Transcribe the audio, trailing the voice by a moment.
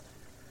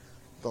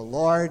The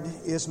Lord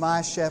is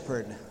my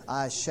shepherd,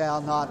 I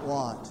shall not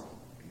want.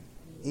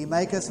 He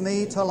maketh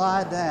me to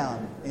lie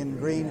down in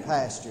green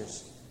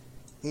pastures.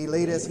 He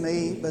leadeth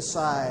me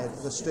beside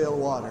the still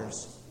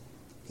waters.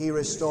 He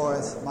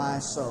restoreth my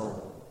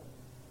soul.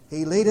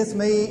 He leadeth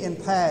me in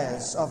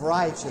paths of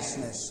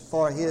righteousness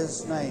for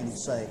His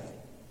name's sake.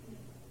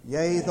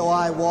 Yea, though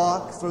I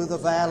walk through the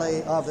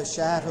valley of the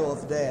shadow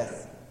of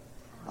death,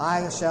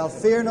 I shall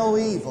fear no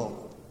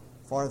evil,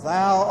 for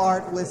Thou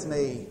art with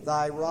me.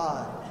 Thy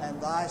rod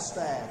and Thy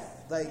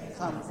staff, they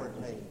comfort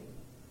me.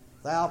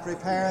 Thou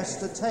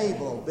preparest a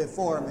table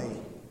before me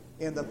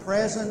in the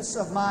presence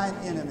of mine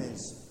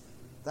enemies.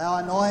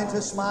 Thou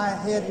anointest my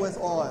head with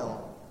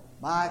oil.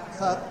 My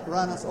cup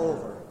runneth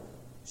over.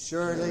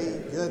 Surely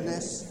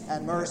goodness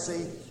and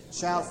mercy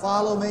shall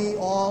follow me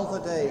all the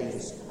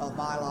days of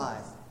my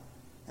life,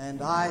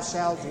 and I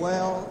shall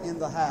dwell in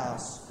the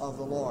house of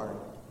the Lord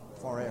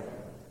forever.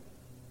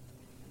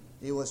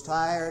 He was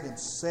tired and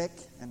sick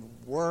and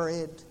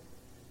worried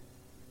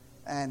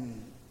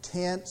and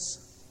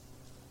tense.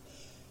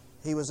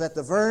 He was at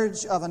the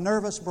verge of a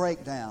nervous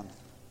breakdown.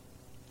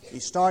 He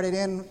started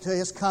into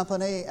his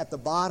company at the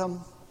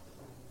bottom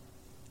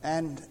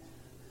and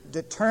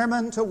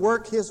determined to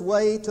work his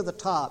way to the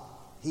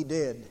top. He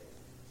did.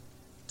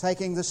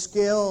 Taking the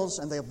skills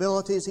and the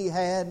abilities he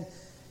had,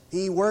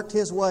 he worked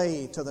his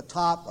way to the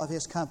top of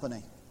his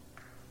company.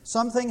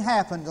 Something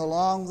happened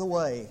along the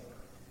way.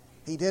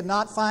 He did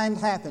not find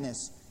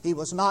happiness. He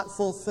was not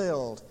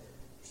fulfilled.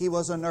 He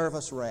was a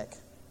nervous wreck.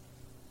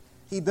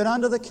 He'd been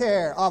under the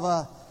care of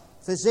a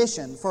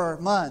physician for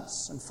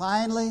months, and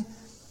finally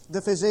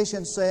the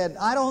physician said,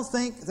 "I don't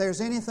think there's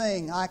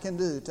anything I can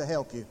do to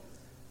help you.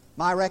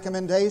 My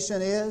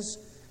recommendation is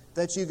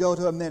that you go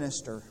to a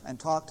minister and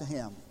talk to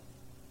him."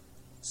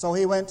 So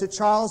he went to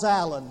Charles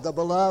Allen, the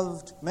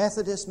beloved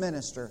Methodist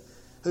minister,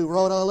 who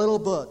wrote a little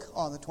book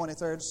on the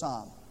 23rd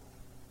Psalm.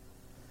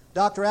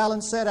 Dr.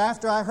 Allen said,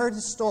 "After I heard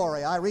his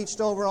story, I reached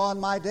over on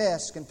my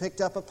desk and picked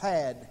up a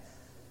pad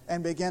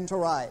and began to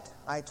write.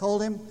 I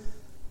told him,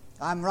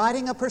 'I'm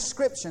writing a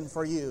prescription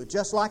for you,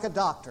 just like a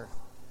doctor.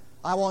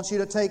 I want you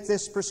to take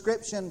this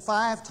prescription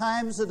 5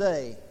 times a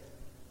day.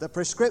 The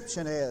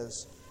prescription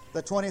is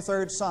the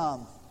 23rd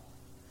Psalm.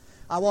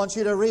 I want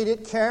you to read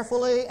it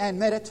carefully and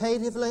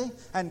meditatively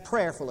and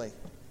prayerfully.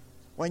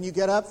 When you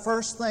get up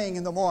first thing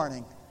in the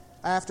morning,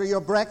 after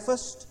your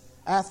breakfast,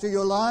 after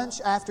your lunch,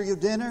 after your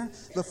dinner,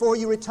 before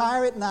you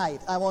retire at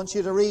night, I want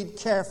you to read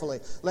carefully.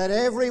 Let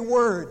every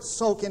word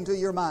soak into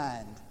your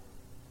mind.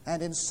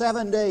 And in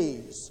 7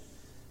 days,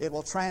 it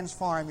will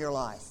transform your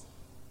life.'"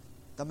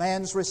 The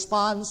man's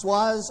response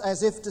was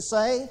as if to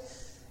say,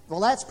 "Well,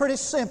 that's pretty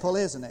simple,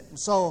 isn't it?" And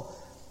so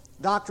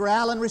Dr.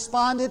 Allen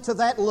responded to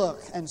that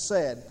look and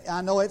said,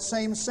 "I know it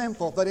seems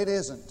simple, but it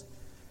isn't.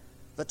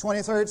 The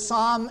 23rd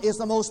Psalm is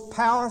the most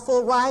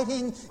powerful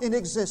writing in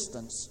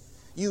existence.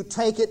 You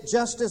take it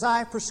just as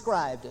I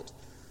prescribed it,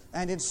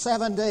 and in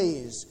 7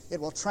 days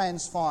it will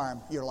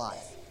transform your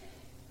life."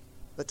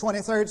 The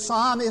 23rd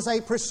Psalm is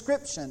a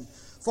prescription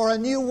for a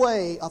new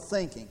way of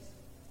thinking.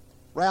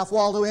 Ralph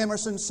Waldo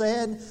Emerson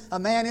said, "A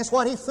man is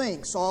what he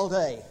thinks all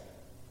day."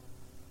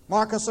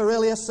 Marcus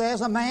Aurelius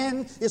says, "A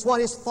man is what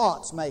his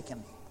thoughts make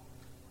him."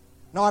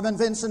 Norman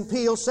Vincent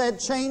Peale said,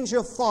 "Change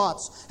your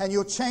thoughts and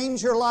you'll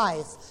change your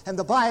life." And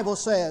the Bible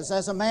says,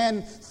 "As a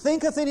man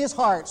thinketh in his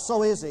heart,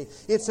 so is he."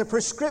 It's a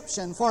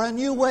prescription for a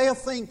new way of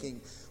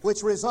thinking,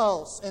 which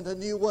results in a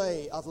new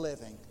way of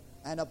living,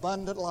 an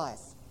abundant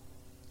life.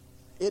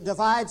 It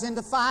divides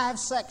into 5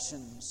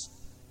 sections.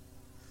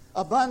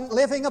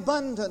 Living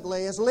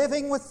abundantly is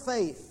living with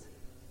faith,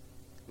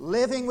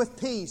 living with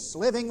peace,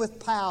 living with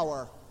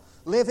power,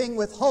 living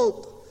with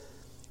hope,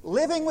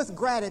 living with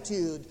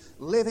gratitude,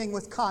 living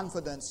with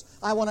confidence.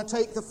 I want to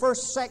take the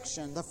first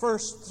section, the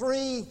first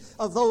 3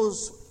 of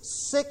those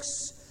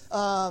 6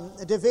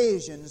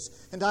 divisions,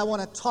 and I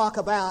want to talk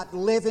about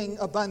living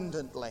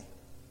abundantly.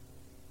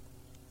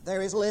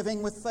 There is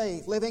living with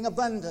faith. Living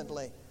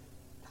abundantly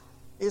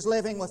is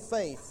living with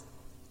faith.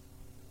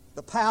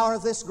 The power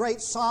of this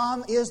great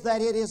psalm is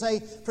that it is a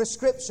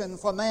prescription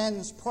for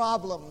man's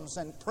problems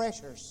and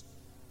pressures.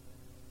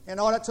 In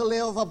order to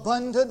live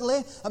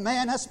abundantly, a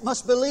man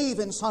must believe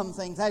in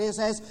something that is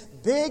as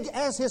big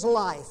as his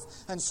life.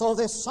 And so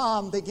this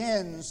psalm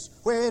begins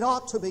where it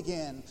ought to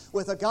begin,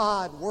 with a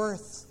God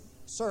worth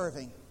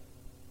serving.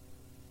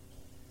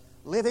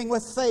 Living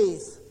with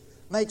faith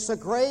makes a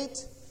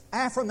great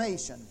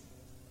affirmation.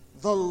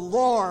 The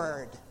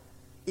Lord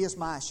is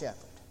my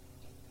shepherd.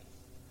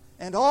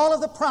 And all of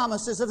the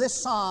promises of this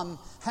psalm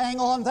hang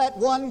on that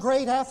one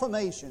great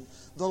affirmation.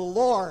 The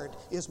Lord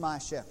is my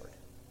shepherd.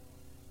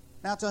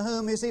 Now, to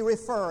whom is he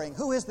referring?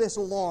 Who is this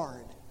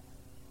Lord?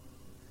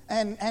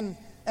 And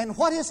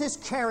what is his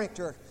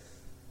character?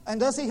 And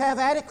does he have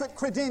adequate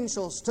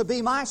credentials to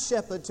be my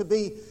shepherd, to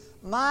be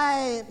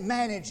my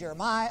manager,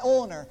 my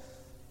owner?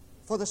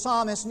 For the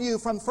psalmist knew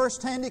from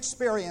first-hand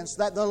experience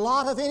that the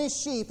lot of any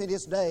sheep in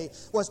his day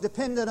was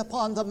dependent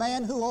upon the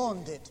man who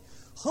owned it.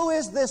 Who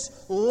is this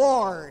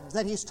Lord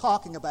that he's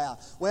talking about?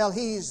 Well,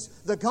 he's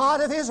the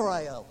God of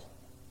Israel.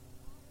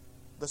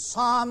 The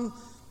psalm,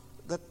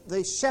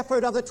 the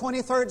shepherd of the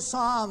 23rd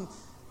Psalm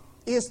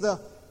is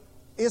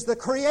the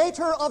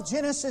creator of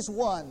Genesis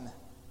 1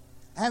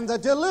 and the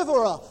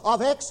deliverer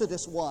of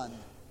Exodus 1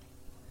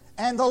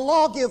 and the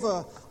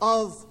lawgiver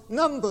of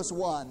Numbers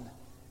 1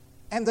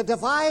 and the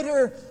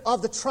divider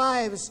of the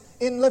tribes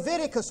in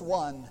Leviticus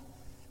 1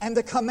 and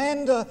the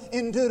commander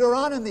in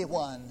Deuteronomy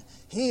 1.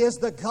 He is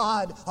the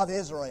God of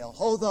Israel.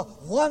 Oh, the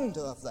wonder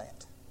of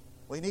that.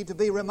 We need to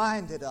be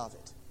reminded of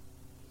it.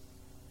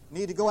 We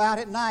need to go out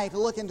at night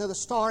and look into the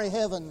starry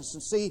heavens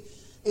and see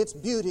its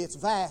beauty, its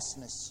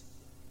vastness,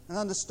 and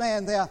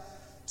understand there are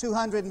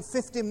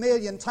 250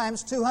 million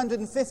times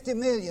 250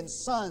 million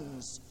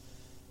suns,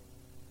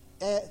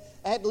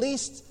 at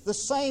least the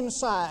same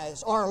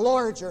size or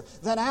larger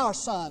than our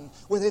sun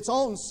with its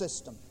own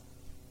system.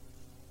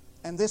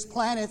 And this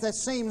planet that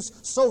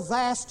seems so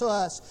vast to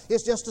us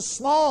is just a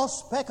small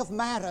speck of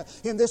matter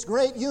in this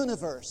great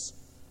universe.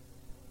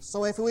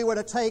 So if we were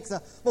to take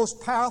the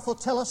most powerful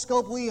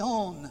telescope we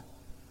own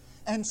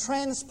and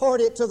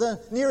transport it to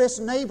the nearest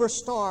neighbor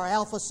star,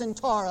 Alpha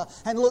Centauri,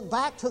 and look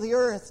back to the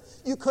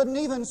earth, you couldn't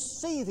even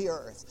see the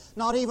earth,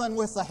 not even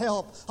with the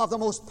help of the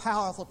most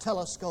powerful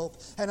telescope,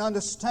 and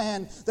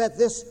understand that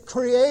this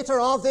creator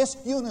of this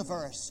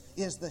universe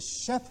is the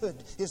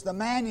shepherd, is the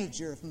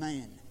manager of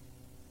man.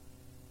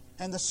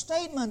 And the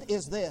statement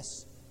is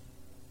this,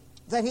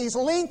 that He's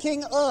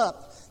linking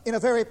up in a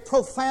very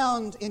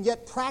profound and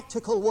yet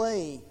practical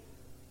way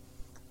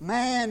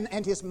man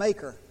and his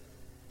Maker.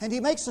 And He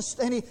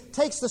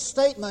takes the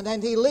statement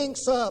and He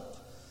links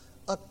up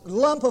a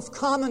lump of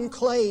common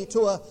clay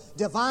to a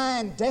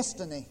divine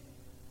destiny.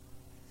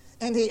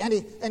 And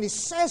he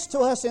says to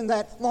us in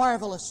that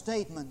marvelous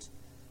statement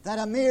that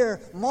a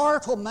mere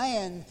mortal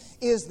man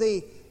is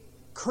the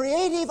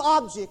creative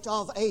object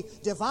of a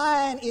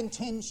divine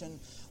intention.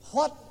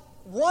 What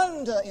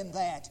wonder in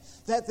that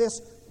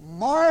this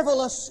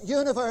marvelous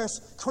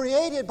universe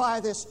created by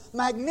this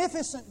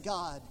magnificent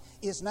God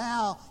is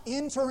now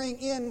entering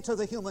into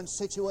the human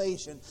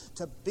situation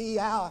to be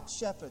our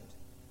shepherd.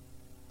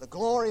 The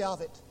glory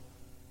of it.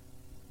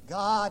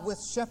 God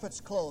with shepherd's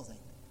clothing.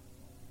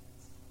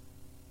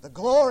 The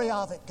glory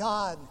of it.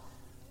 God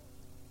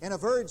in a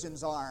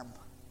virgin's arm.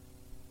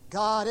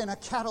 God in a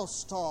cattle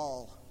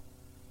stall.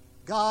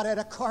 God at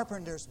a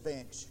carpenter's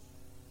bench.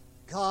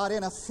 God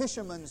in a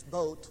fisherman's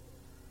boat.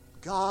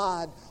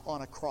 God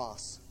on a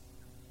cross.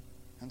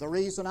 And the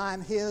reason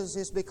I'm His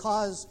is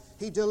because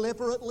He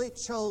deliberately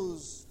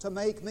chose to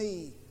make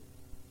me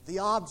the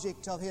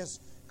object of His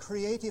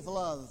creative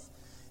love.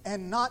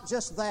 And not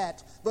just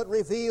that, but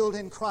revealed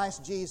in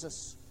Christ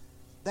Jesus,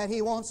 that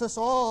He wants us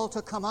all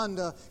to come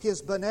under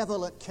His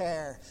benevolent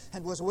care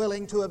and was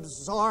willing to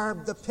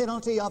absorb the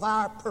penalty of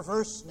our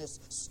perverseness,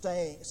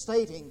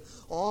 stating,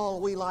 all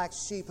we like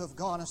sheep have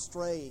gone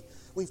astray.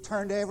 We've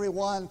turned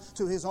everyone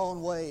to his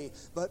own way,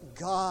 but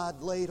God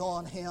laid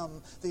on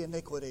Him the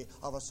iniquity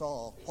of us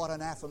all. What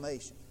an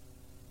affirmation.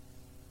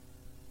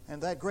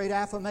 And that great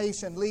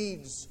affirmation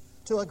leads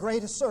to a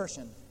great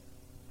assertion.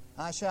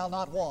 I shall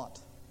not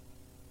want.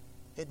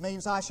 It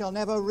means I shall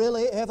never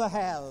really ever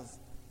have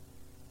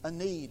a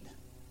need.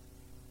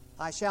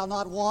 I shall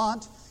not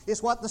want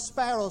is what the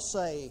sparrows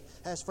say,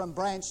 as from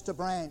branch to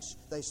branch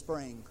they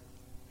spring.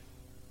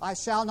 I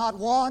shall not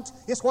want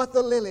is what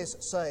the lilies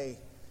say,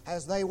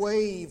 as they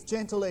wave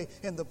gently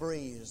in the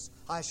breeze.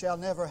 I shall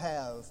never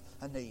have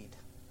a need.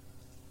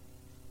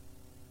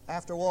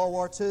 After World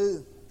War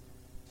II,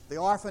 the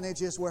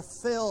orphanages were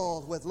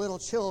filled with little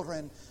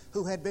children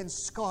who had been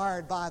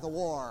scarred by the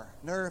war,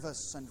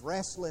 nervous and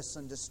restless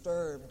and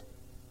disturbed.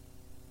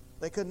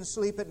 They couldn't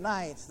sleep at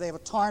night. They were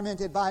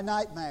tormented by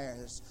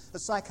nightmares. The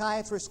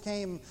psychiatrist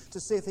came to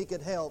see if he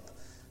could help.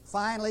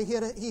 Finally,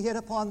 he hit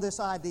upon this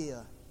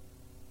idea.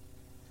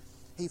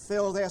 He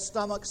filled their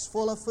stomachs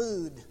full of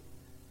food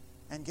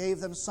and gave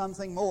them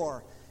something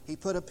more. He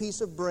put a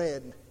piece of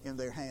bread in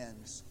their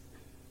hands.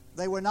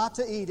 They were not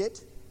to eat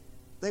it.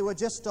 They were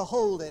just to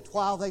hold it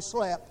while they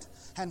slept.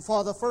 And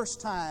for the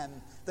first time,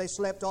 they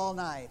slept all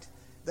night.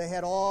 They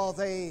had all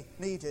they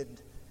needed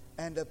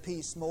and a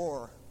piece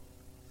more.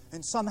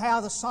 And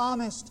somehow the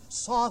psalmist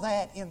saw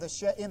that in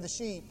the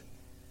sheep.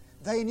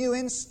 They knew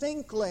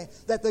instinctively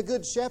that the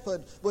Good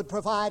Shepherd would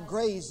provide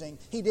grazing.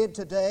 He did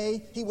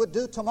today, He would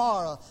do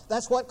tomorrow.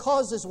 That's what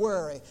causes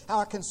worry,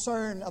 our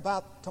concern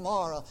about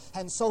tomorrow.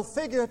 And so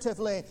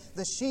figuratively,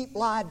 the sheep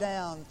lie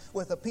down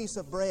with a piece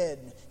of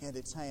bread in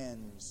its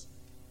hands.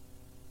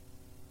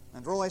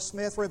 And Roy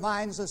Smith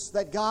reminds us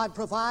that God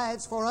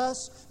provides for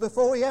us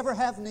before we ever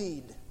have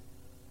need.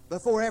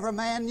 Before ever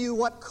man knew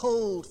what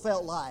cold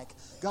felt like,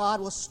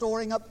 God was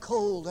storing up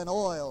coal and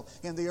oil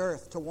in the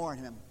earth to warn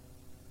him.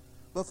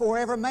 Before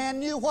ever man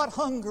knew what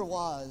hunger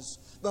was,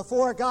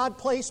 before God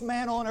placed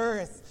man on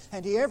earth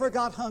and he ever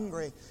got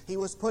hungry, He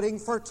was putting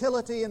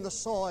fertility in the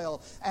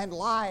soil and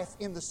life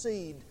in the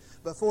seed.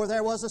 Before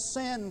there was a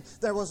sin,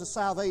 there was a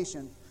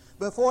salvation.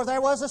 Before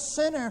there was a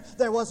sinner,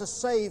 there was a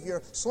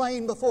Savior,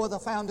 slain before the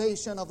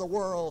foundation of the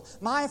world.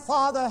 My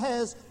Father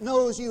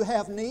knows you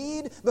have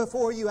need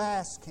before you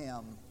ask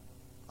Him.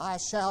 I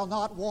shall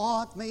not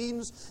want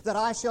means that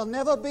I shall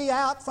never be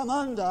out from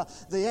under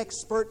the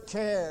expert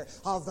care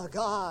of the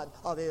God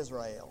of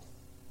Israel.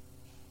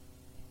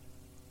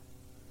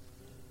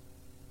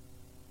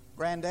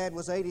 Granddad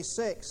was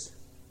 86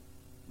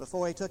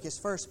 before he took his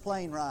first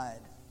plane ride.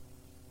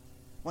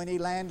 When he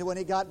landed, when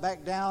he got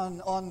back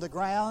down on the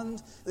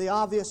ground, the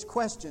obvious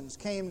questions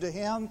came to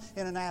him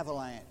in an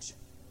avalanche.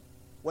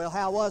 Well,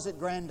 how was it,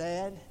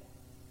 Granddad?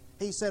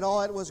 He said,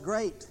 oh, it was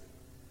great.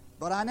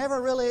 But I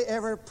never really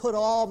ever put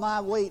all my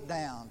weight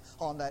down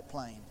on that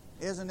plane.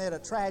 Isn't it a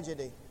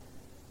tragedy?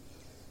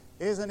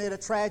 Isn't it a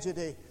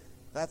tragedy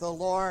that the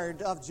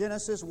Lord of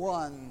Genesis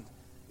 1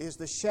 is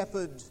the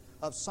shepherd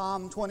of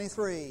Psalm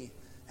 23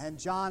 and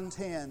John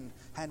 10,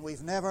 and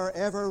we've never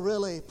ever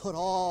really put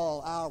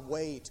all our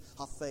weight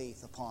of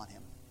faith upon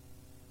Him.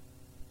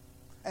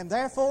 And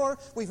therefore,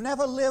 we've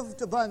never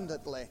lived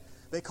abundantly,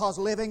 because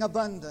living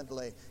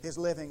abundantly is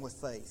living with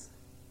faith.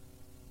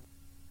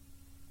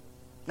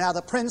 Now,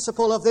 the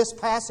principle of this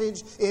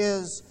passage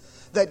is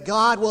that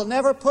God will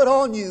never put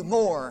on you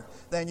more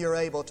than you're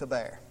able to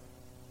bear.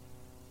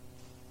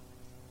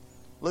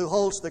 Lou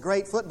Holtz, the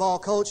great football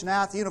coach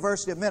now at the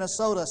University of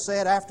Minnesota,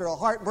 said after a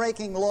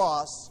heartbreaking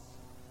loss,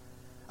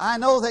 I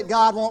know that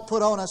God won't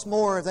put on us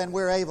more than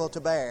we're able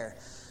to bear,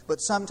 but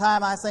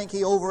sometime I think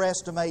He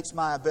overestimates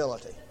my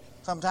ability.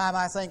 Sometime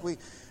I think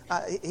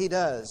He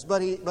does,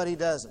 but he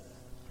doesn't.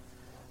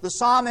 The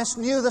psalmist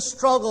knew the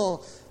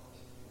struggle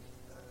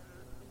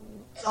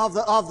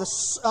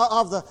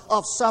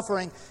of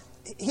suffering.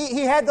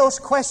 He had those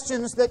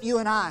questions that you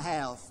and I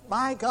have.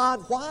 My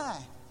God, why?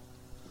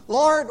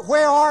 Lord,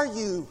 where are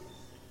you?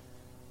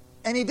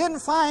 And he didn't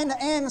find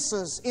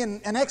answers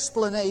in an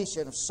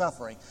explanation of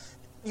suffering.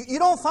 You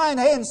don't find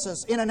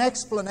answers in an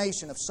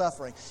explanation of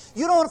suffering.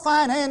 You don't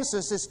find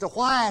answers as to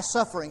why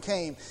suffering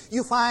came.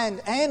 You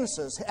find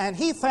answers, and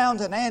he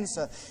found an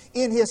answer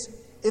in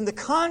the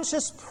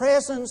conscious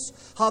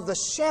presence of the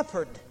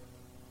shepherd.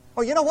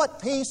 Oh, you know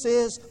what peace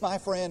is, my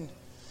friend?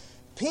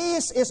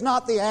 Peace is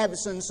not the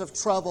absence of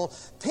trouble.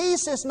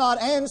 Peace is not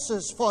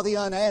answers for the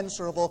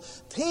unanswerable.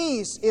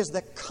 Peace is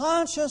the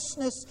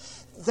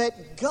consciousness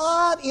that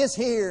God is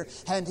here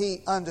and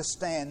He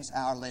understands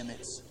our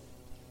limits.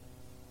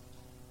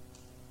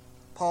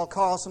 Paul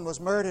Carlson was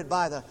murdered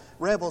by the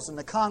rebels in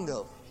the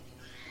Congo.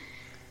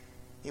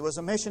 He was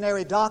a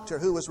missionary doctor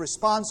who was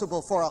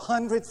responsible for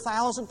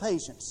 100,000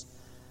 patients.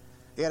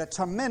 He had a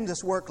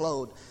tremendous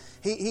workload.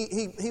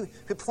 He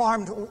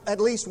performed at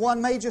least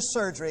one major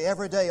surgery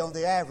every day on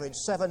the average,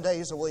 7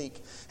 days a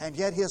week. And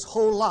yet his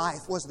whole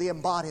life was the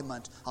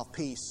embodiment of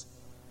peace.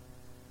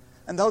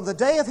 And though the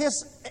day of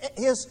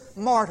his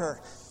martyr,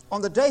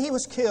 on the day he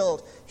was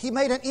killed, he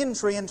made an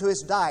entry into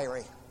his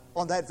diary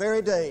on that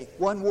very day,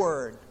 one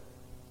word,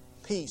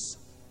 peace.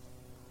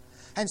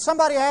 And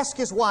somebody asked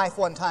his wife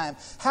one time,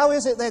 how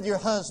is it that your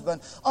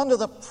husband, under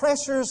the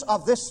pressures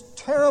of this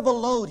terrible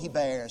load he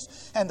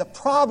bears and the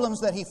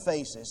problems that he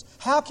faces,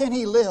 how can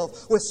he live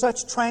with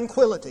such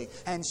tranquility?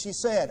 And she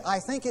said, I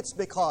think it's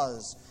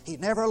because he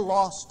never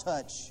lost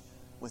touch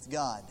with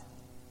God.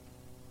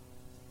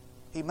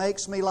 He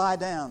makes me lie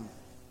down.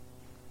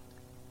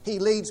 He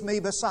leads me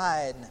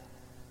beside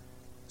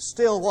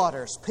still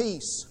waters,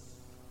 peace.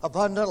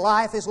 Abundant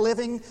life is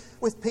living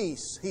with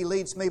peace. He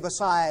leads me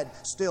beside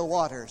still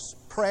waters.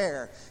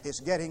 Prayer is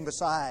getting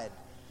beside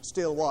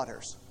still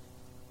waters.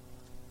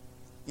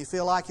 You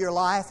feel like your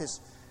life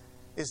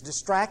is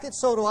distracted?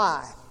 So do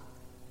I.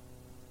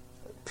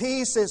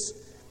 Peace is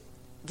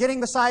getting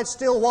beside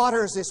still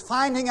waters, is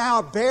finding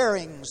our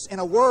bearings in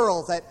a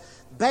world that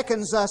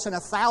beckons us in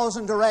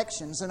 1,000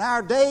 directions, and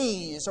our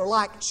days are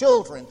like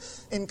children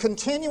in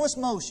continuous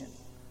motion.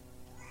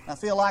 I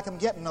feel like I'm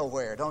getting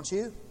nowhere, don't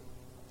you?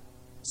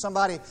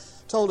 Somebody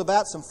told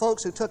about some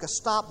folks who took a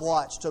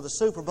stopwatch to the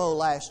Super Bowl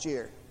last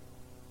year.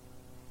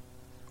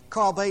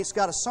 Carl Bates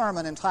got a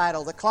sermon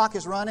entitled, The Clock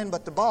is Running,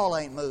 but the Ball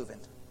Ain't Moving.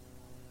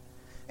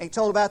 And he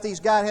told about these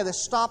guys who had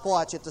this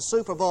stopwatch at the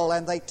Super Bowl,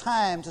 and they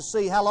timed to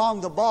see how long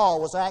the ball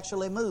was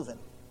actually moving.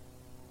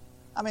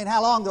 I mean,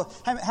 how long,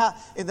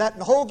 in that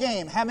whole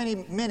game, how many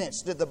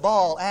minutes did the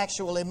ball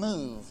actually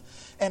move?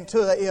 And to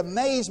the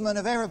amazement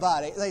of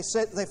everybody,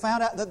 they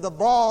found out that the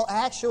ball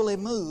actually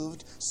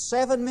moved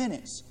 7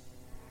 minutes.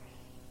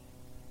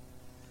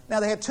 Now,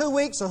 they had 2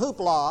 weeks of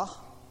hoopla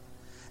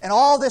and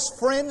all this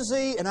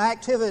frenzy and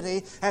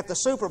activity at the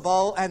Super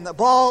Bowl, and the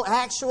ball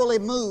actually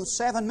moved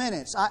 7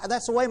 minutes.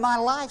 That's the way my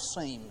life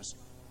seems.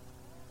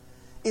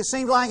 It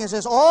seems like it's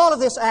just all of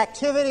this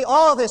activity,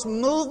 all of this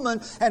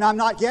movement, and I'm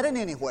not getting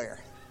anywhere.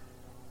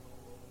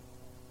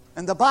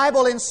 And the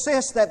Bible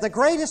insists that the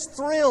greatest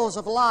thrills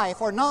of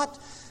life are not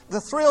the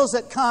thrills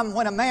that come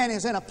when a man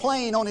is in a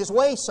plane on his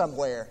way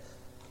somewhere,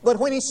 but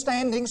when he's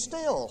standing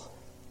still.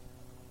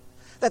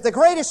 That the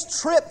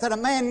greatest trip that a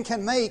man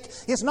can make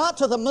is not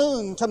to the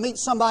moon to meet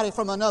somebody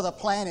from another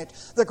planet.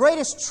 The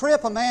greatest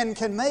trip a man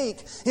can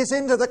make is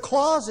into the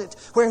closet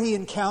where he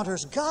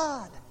encounters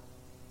God.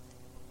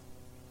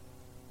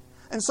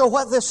 And so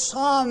what this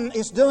psalm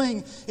is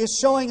doing is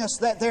showing us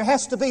that there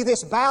has to be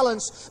this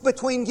balance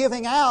between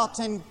giving out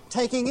and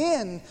taking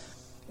in,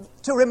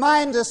 to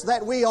remind us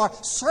that we are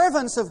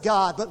servants of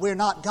God, but we're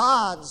not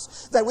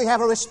gods, that we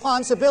have a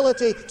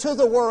responsibility to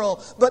the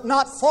world, but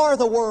not for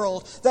the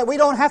world, that we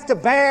don't have to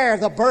bear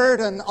the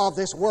burden of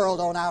this world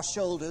on our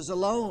shoulders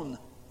alone.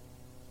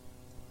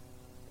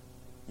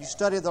 You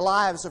study the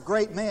lives of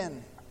great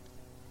men,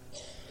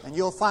 and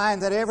you'll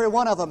find that every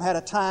one of them had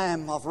a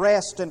time of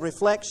rest and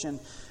reflection,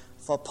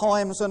 for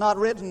poems are not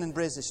written in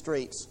busy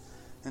streets,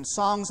 and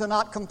songs are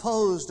not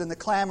composed in the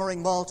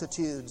clamoring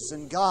multitudes,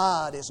 and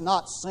God is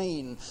not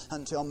seen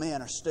until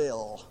men are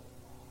still.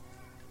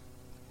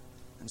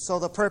 And so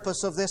the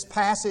purpose of this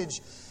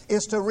passage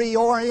is to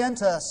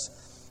reorient us,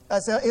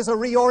 is a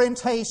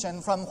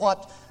reorientation from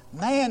what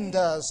man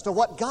does to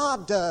what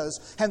God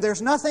does. And there's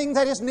nothing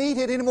that is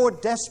needed any more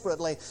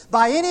desperately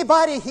by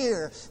anybody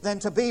here than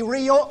to be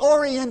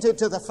reoriented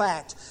to the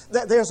fact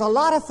that there's a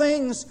lot of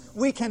things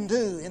we can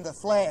do in the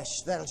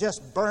flesh that'll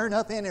just burn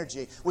up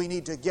energy. We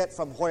need to get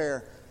from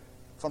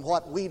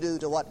what we do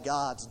to what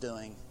God's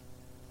doing.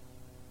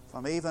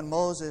 From even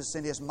Moses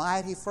in his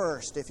mighty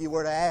first, if you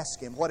were to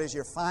ask him, what is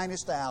your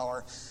finest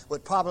hour,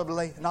 would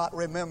probably not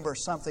remember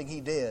something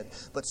he did,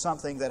 but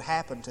something that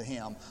happened to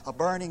him. A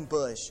burning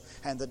bush,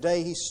 and the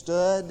day he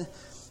stood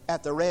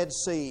at the Red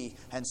Sea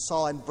and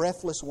saw in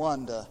breathless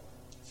wonder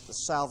the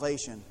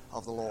salvation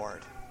of the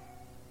Lord.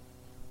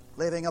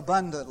 Living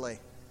abundantly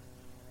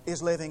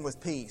is living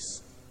with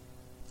peace.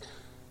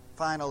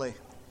 Finally,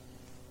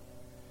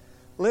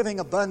 living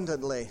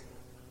abundantly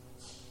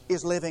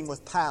is living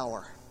with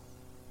power.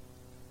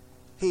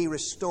 He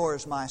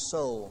restores my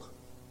soul.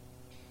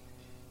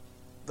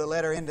 The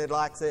letter ended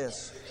like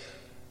this: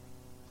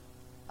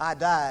 I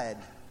died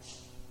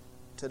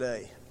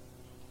today.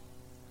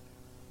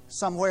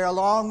 Somewhere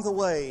along the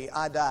way,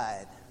 I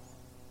died.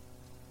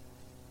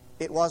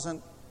 It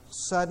wasn't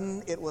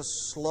sudden, it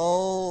was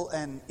slow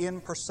and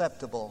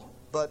imperceptible,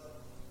 but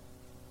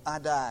I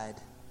died.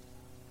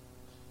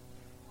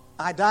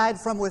 I died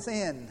from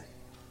within.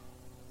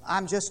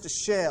 I'm just a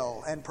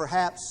shell, and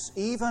perhaps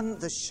even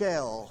the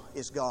shell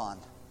is gone.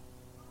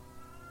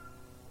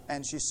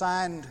 And he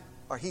signed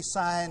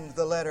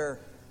the letter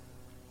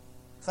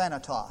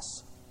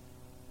Thanatos,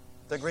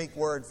 the Greek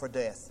word for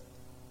death.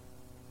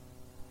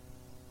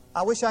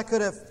 I wish I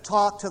could have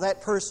talked to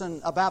that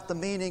person about the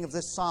meaning of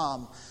this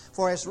psalm,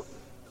 for as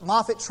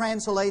Moffat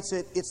translates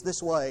it, it's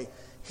this way: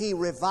 He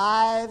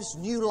revives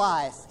new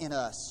life in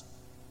us.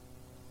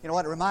 You know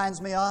what it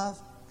reminds me of?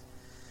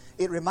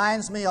 It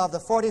reminds me of the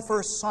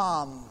 41st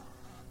Psalm.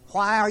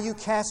 Why are you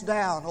cast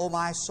down, O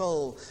my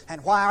soul?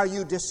 And why are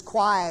you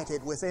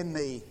disquieted within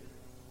me?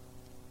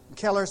 In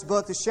Keller's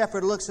book, The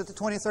Shepherd looks at the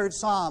 23rd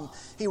Psalm.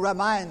 He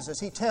reminds us,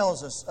 he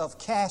tells us of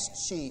cast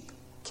sheep,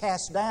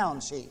 cast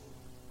down sheep.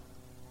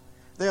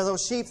 They're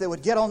those sheep that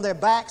would get on their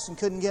backs and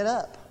couldn't get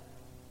up.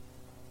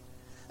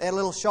 They had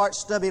little short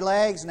stubby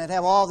legs, and they'd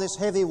have all this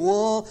heavy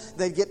wool.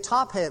 They'd get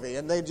top heavy,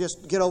 and they'd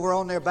just get over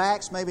on their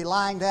backs, maybe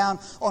lying down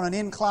on an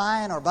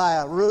incline or by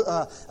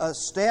a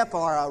step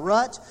or a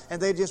rut,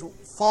 and they'd just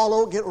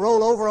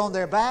roll over on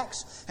their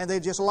backs, and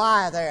they'd just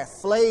lie there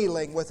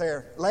flailing with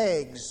their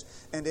legs.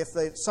 And if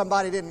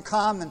somebody didn't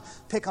come and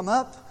pick them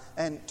up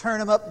and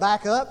turn them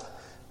back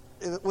up,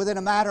 within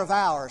a matter of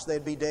hours,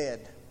 they'd be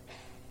dead.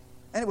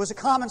 And it was a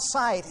common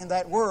sight in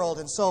that world.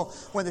 And so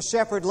when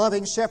the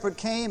loving shepherd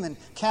came and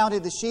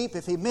counted the sheep,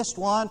 if he missed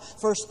one,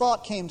 first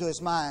thought came to his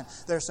mind: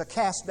 there's a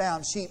cast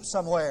down sheep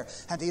somewhere.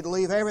 And he'd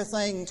leave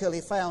everything till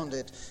he found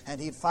it.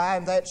 And he'd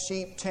find that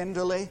sheep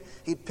tenderly.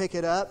 He'd pick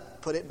it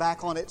up, put it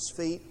back on its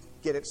feet,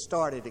 get it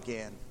started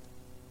again.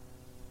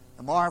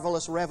 The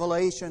marvelous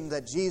revelation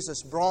that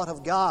Jesus brought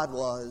of God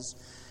was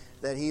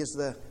that He is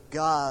the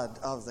God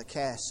of the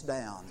cast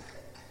down.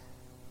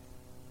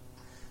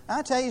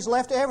 I tell you, He's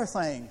left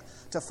everything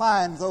to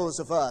find those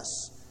of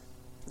us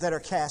that are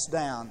cast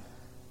down,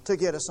 to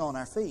get us on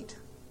our feet.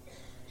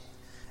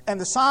 And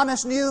the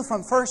psalmist knew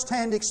from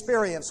first-hand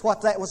experience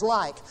what that was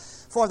like.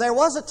 For there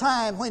was a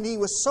time when he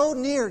was so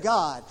near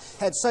God,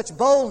 had such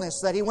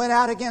boldness, that he went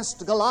out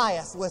against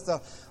Goliath with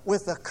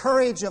the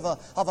courage of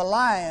a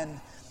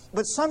lion.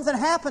 But something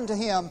happened to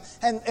him,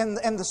 and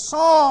the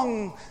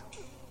song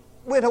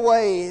went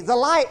away. The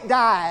light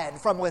died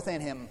from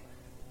within him.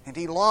 And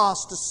he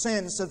lost a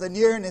sense of the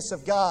nearness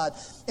of God.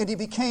 And he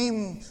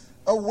became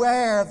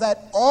aware of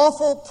that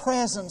awful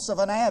presence of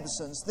an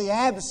absence, the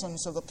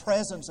absence of the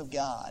presence of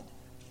God.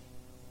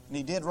 And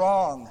he did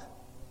wrong.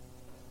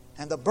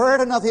 And the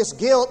burden of his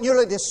guilt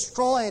nearly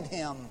destroyed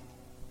him.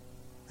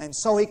 And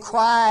so he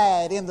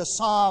cried in the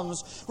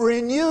Psalms,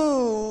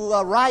 "Renew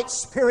a right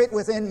spirit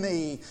within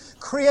me.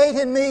 Create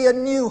in me a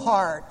new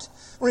heart.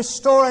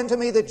 Restore unto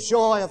me the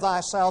joy of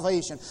thy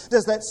salvation."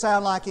 Does that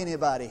sound like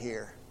anybody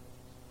here?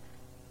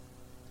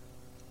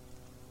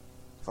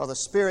 For the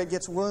spirit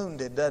gets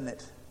wounded, doesn't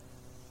it?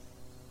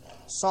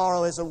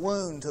 Sorrow is a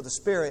wound to the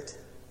spirit.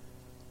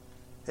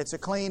 It's a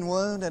clean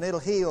wound, and it'll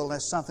heal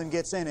unless something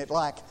gets in it,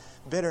 like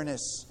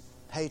bitterness,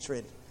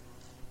 hatred.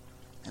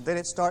 And then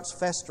it starts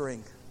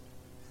festering.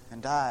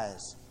 and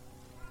dies.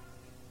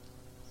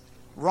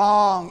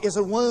 Wrong is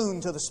a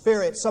wound to the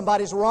spirit.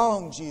 Somebody's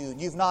wronged you,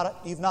 and you've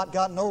not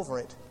gotten over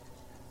it.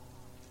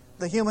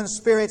 The human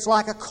spirit's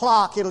like a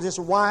clock. It'll just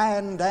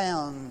wind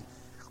down.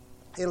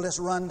 It'll just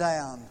run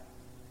down.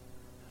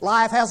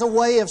 Life has a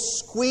way of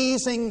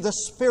squeezing the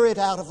spirit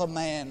out of a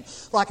man,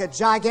 like a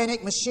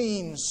gigantic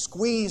machine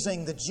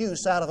squeezing the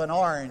juice out of an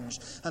orange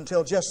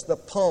until just the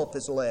pulp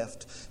is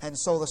left. And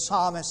so the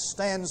psalmist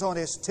stands on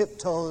his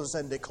tiptoes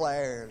and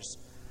declares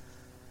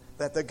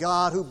that the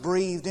God who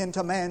breathed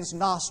into man's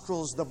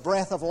nostrils the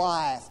breath of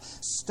life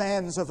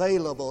stands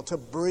available to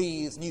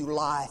breathe new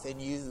life in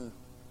you.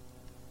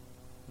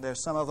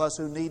 There's some of us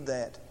who need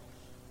that.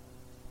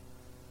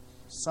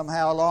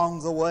 Somehow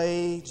along the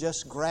way,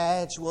 just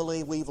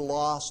gradually, we've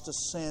lost a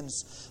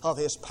sense of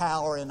His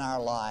power in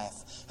our life.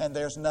 And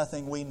there's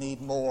nothing we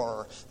need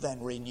more than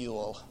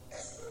renewal.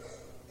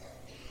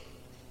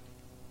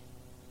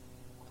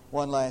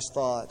 One last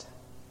thought.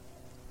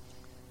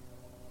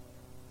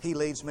 He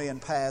leads me in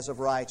paths of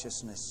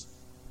righteousness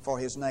for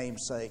His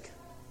name's sake.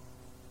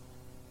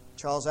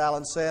 Charles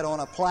Allen said on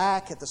a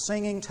plaque at the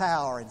Singing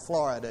Tower in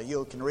Florida,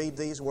 you can read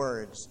these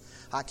words,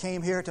 "I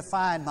came here to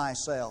find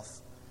myself,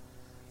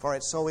 for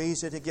it's so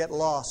easy to get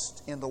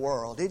lost in the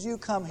world." Did you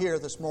come here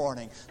this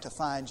morning to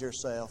find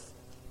yourself?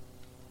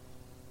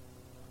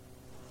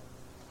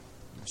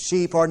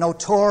 Sheep are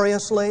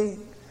notoriously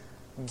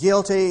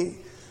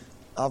guilty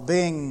of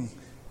being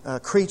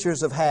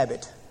creatures of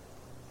habit.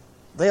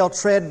 They'll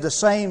tread the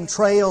same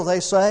trail,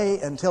 they say,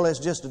 until it's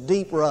just a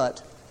deep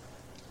rut.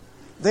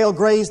 They'll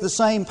graze the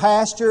same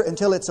pasture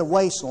until it's a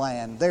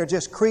wasteland. They're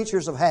just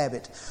creatures of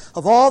habit.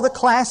 Of all the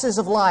classes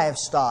of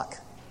livestock,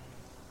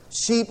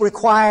 sheep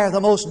require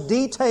the most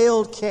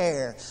detailed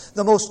care,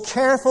 the most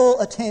careful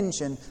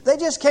attention. They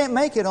just can't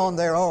make it on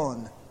their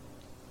own.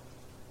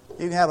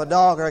 You can have a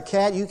dog or a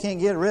cat, you can't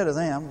get rid of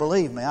them.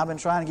 Believe me, I've been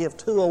trying to give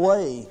 2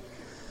 away.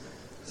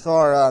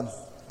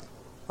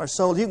 Or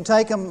so you can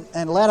take them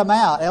and let them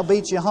out. They'll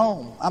beat you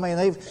home. I mean,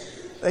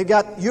 they've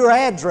got your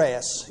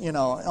address,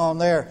 on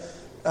their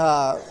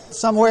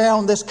somewhere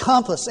on this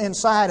compass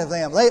inside of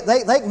them. They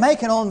can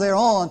make it on their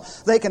own.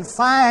 They can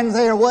find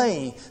their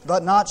way,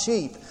 but not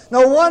sheep.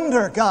 No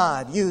wonder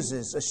God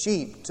uses a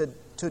sheep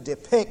to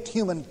depict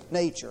human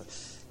nature.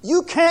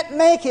 You can't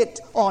make it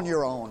on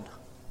your own.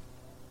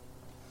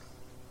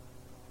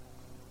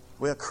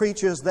 We're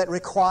creatures that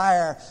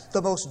require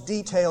the most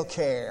detailed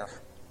care.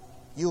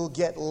 You'll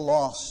get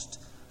lost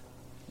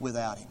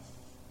without Him.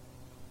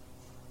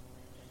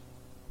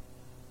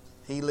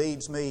 He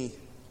leads me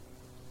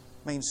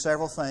means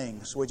several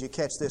things. Would you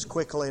catch this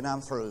quickly and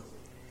I'm through?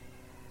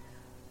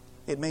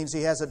 It means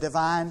He has a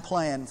divine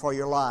plan for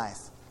your life.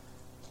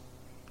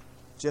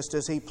 Just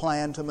as He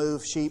planned to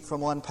move sheep from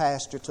one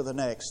pasture to the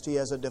next, He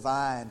has a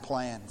divine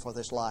plan for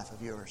this life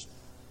of yours.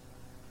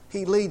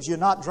 He leads you,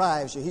 not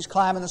drives you. He's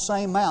climbing the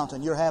same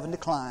mountain you're having to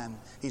climb.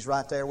 He's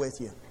right there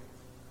with you.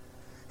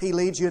 He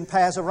leads you in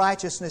paths of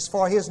righteousness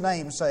for His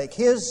name's sake.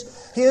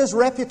 His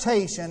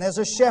reputation as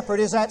a shepherd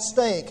is at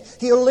stake.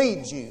 He'll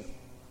lead you.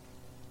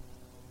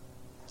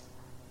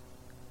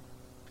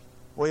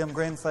 Wilfred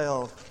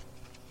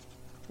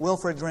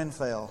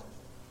Grenfell,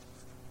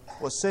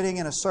 was sitting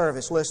in a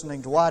service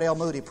listening to Dwight L.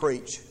 Moody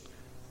preach.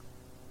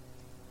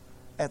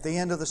 At the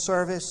end of the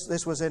service,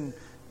 this was in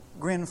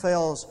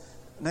Grenfell's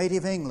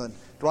native England,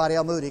 Dwight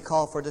L. Moody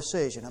called for a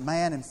decision. A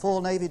man in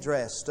full Navy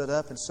dress stood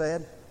up and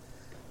said,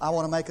 "I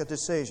want to make a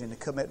decision to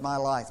commit my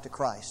life to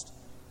Christ.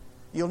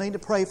 You'll need to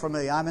pray for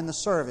me. I'm in the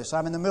service.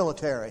 I'm in the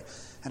military.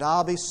 And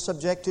I'll be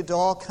subjected to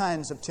all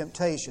kinds of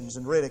temptations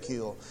and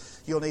ridicule.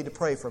 You'll need to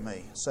pray for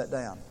me." Sat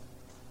down.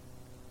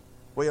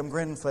 William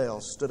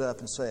Grenfell stood up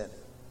and said,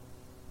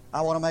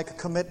 "I want to make a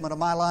commitment of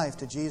my life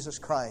to Jesus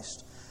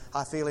Christ.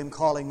 I feel Him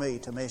calling me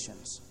to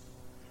missions.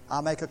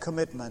 I'll make a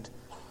commitment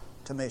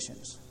to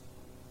missions."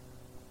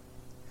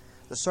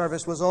 The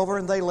service was over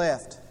and they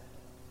left.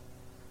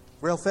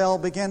 Grenfell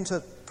began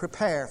to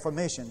prepare for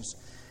missions.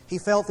 He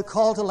felt the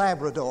call to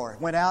Labrador,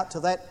 went out to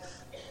that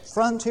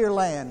frontier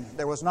land.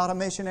 There was not a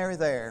missionary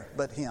there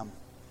but him.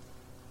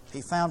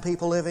 He found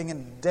people living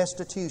in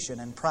destitution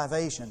and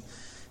privation,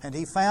 and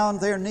he found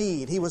their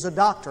need. He was a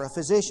doctor, a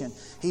physician.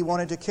 He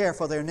wanted to care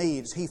for their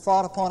needs. He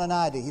thought upon an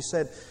idea. He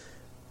said,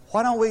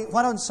 why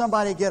don't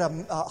somebody get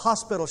a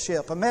hospital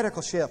ship, a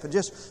medical ship, and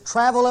just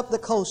travel up the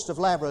coast of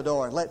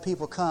Labrador and let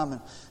people come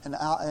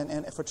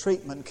and for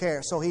treatment and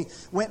care. So he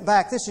went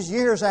back. This is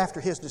years after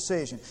his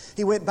decision.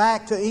 He went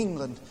back to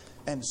England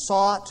and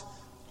sought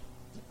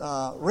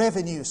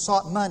revenue,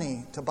 sought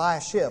money to buy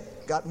a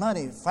ship. Got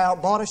money,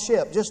 bought a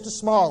ship, just a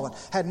small one.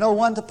 Had no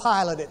one to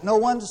pilot it, no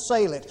one to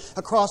sail it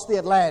across the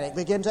Atlantic.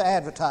 Began to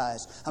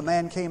advertise. A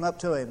man came up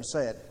to him and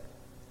said,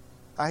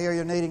 "I hear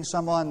you're needing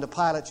someone to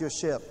pilot your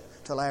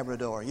ship to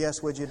Labrador."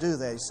 "Yes, would you do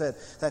that?" He said,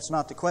 "That's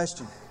not the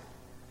question.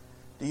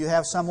 Do you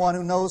have someone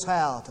who knows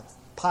how to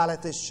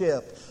pilot this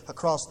ship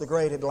across the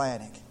great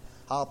Atlantic?"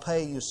 "I'll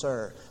pay you,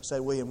 sir,"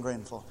 said William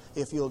Grenfell,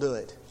 "if you'll do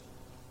it."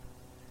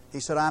 He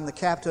said, "I'm the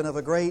captain of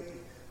a great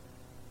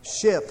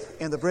ship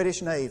in the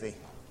British Navy.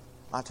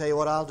 I'll tell you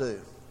what I'll do.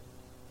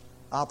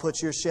 I'll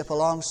put your ship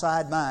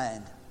alongside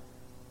mine,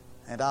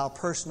 and I'll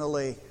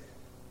personally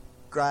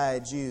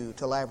guide you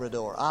to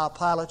Labrador. I'll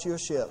pilot your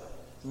ship.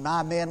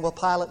 My men will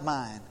pilot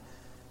mine,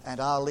 and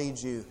I'll lead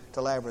you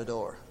to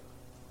Labrador.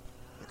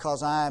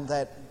 Because I'm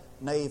that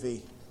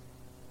Navy,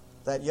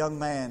 that young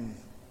man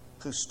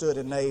who stood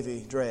in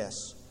Navy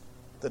dress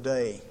the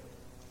day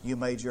you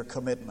made your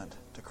commitment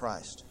to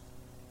Christ.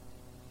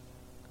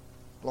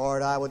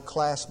 Lord, I would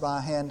clasp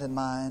my hand in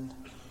mine,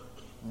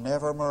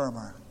 never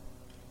murmur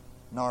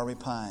nor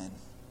repine.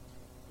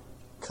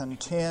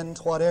 Contend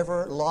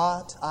whatever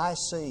lot I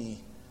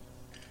see,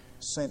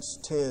 since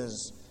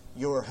 'tis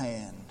your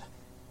hand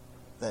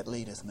that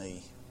leadeth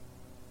me.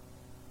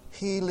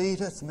 He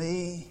leadeth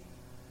me,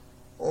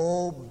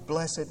 O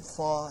blessed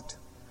thought,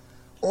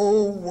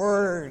 O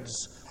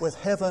words with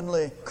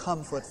heavenly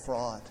comfort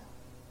fraught.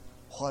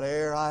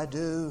 Whate'er I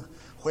do,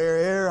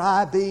 where'er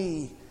I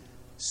be,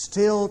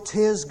 still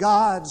 'tis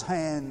God's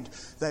hand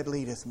that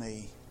leadeth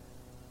me.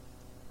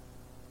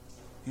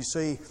 You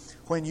see,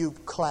 when you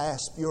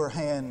clasp your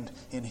hand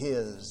in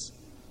His,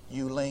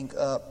 you link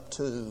up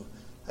to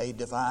a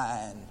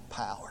divine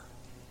power.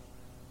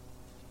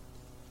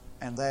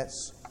 And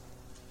that's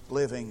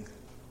living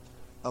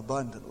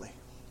abundantly.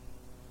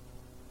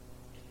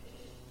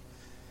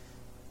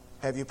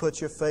 Have you put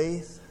your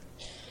faith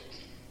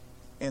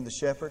in the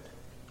shepherd?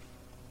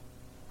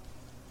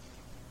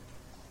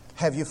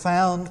 Have you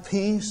found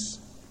peace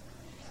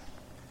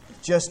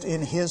just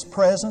in His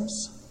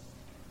presence,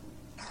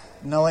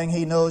 knowing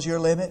He knows your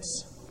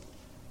limits?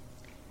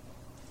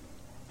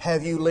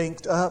 Have you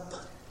linked up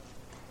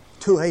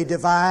to a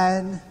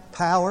divine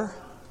power?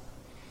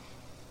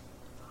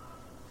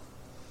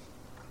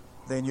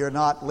 Then you're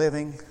not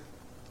living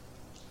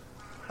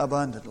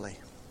abundantly.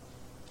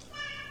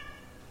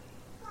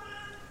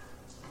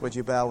 Would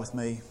you bow with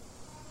me?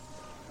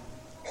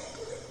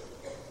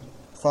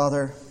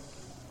 Father,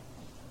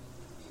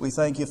 we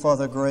thank You for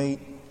the great,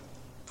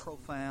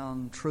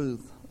 profound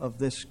truth of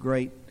this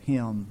great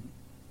hymn.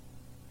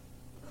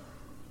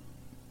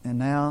 And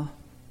now,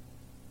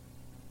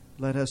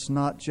 let us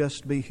not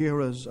just be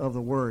hearers of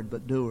the Word,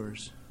 but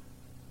doers.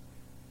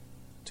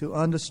 To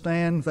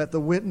understand that the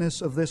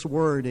witness of this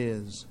Word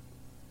is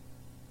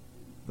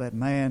that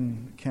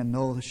man can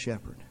know the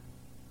shepherd.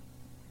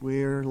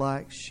 We're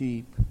like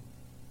sheep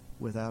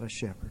without a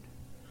shepherd.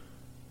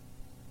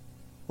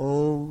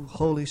 O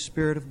Holy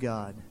Spirit of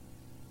God,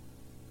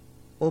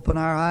 open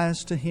our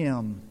eyes to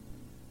Him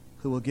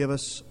who will give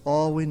us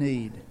all we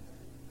need: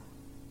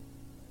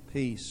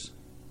 peace,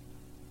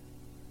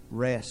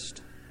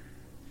 rest,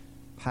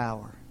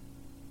 power.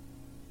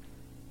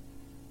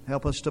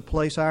 Help us to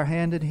place our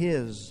hand in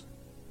His,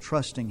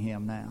 trusting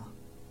Him now,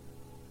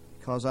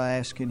 because I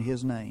ask in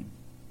His name.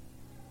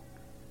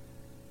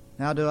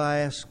 Now do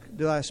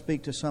I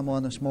speak to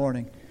someone this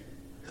morning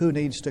who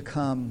needs to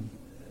come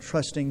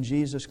trusting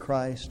Jesus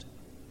Christ?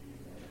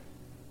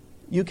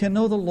 You can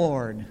know the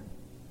Lord.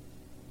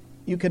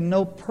 You can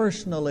know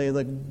personally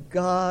the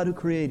God who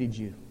created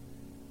you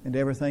and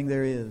everything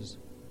there is.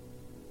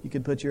 You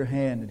can put your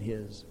hand in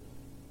His.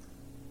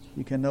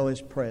 You can know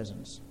His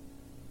presence.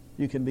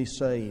 You can be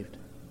saved.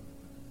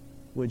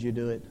 Would you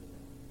do it?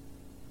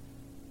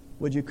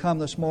 Would you come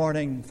this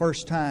morning,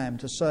 first time,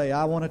 to say,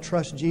 I want to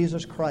trust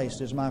Jesus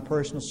Christ as my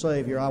personal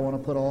Savior. I want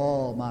to put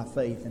all my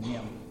faith in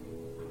Him.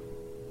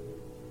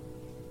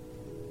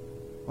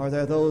 Are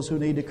there those who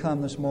need to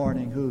come this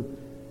morning who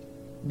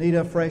need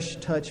a fresh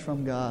touch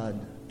from God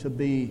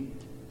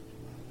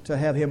to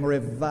have Him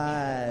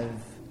revive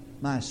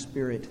my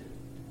spirit?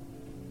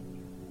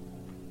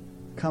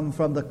 Come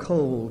from the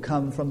cold,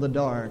 come from the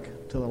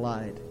dark to the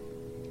light.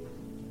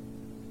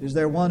 Is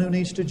there one who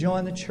needs to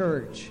join the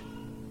church?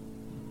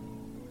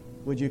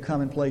 Would you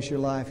come and place your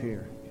life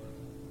here?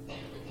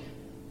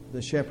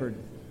 The shepherd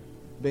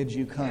bids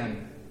you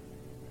come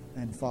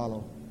and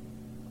follow.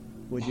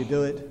 Would you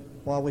do it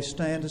while we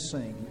stand to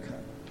sing? Come.